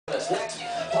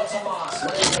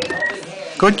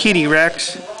Good kitty,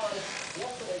 Rex.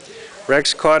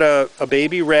 Rex caught a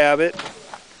baby rabbit.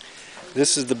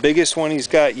 This is the biggest one he's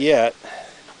got yet.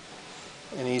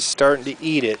 And he's starting to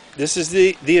eat it. This is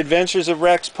the Adventures of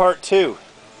Rex Part 2.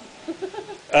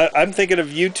 I'm thinking of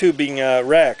YouTubing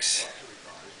Rex.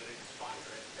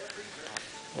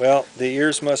 Well, the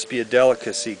ears must be a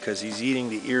delicacy because he's eating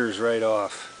the ears right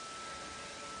off.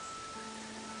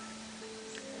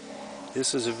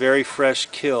 This is a very fresh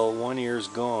kill. One ear's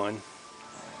gone.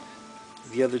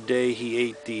 The other day he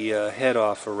ate the head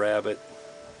off a rabbit.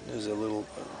 There's a little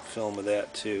film of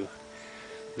that too.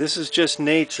 This is just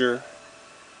nature.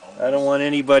 I don't want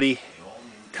anybody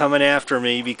coming after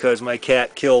me because my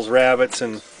cat kills rabbits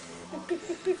and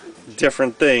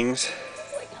different things.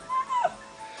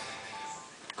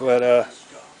 But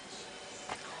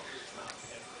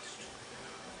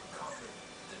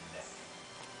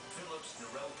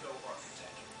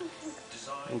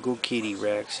go kitty,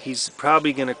 Rex. He's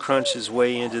probably going to crunch his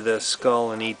way into the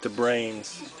skull and eat the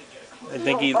brains. I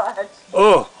think he...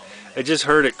 Oh! I just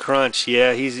heard it crunch.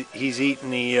 Yeah, he's eating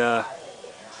the...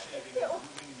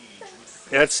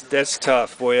 That's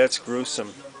tough. Boy, that's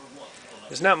gruesome.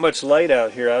 There's not much light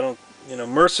out here. I don't... You know,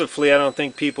 mercifully, I don't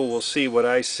think people will see what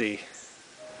I see.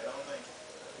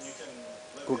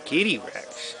 Go kitty,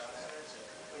 Rex.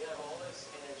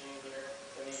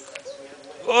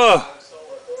 Oh!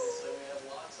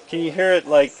 Can you hear it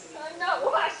like... I'm not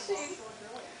watching.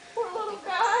 Poor little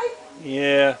guy.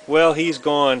 Yeah, well, he's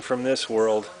gone from this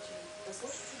world.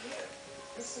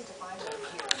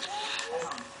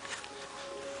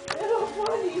 Little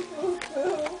bunny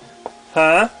foo-foo.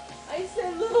 Huh? I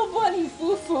said little bunny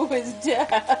foo-foo is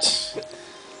dead.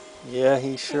 Yeah,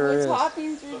 he sure is. He was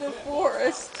hopping through the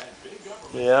forest.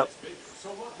 Yep.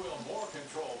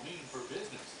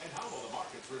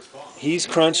 He's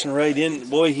crunching right in.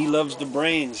 Boy, he loves the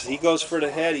brains. He goes for the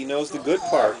head. He knows the good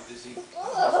part.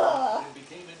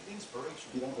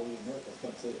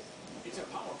 It's a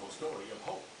powerful story of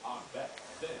hope on that,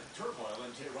 then turmoil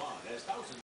in Tehran as thousands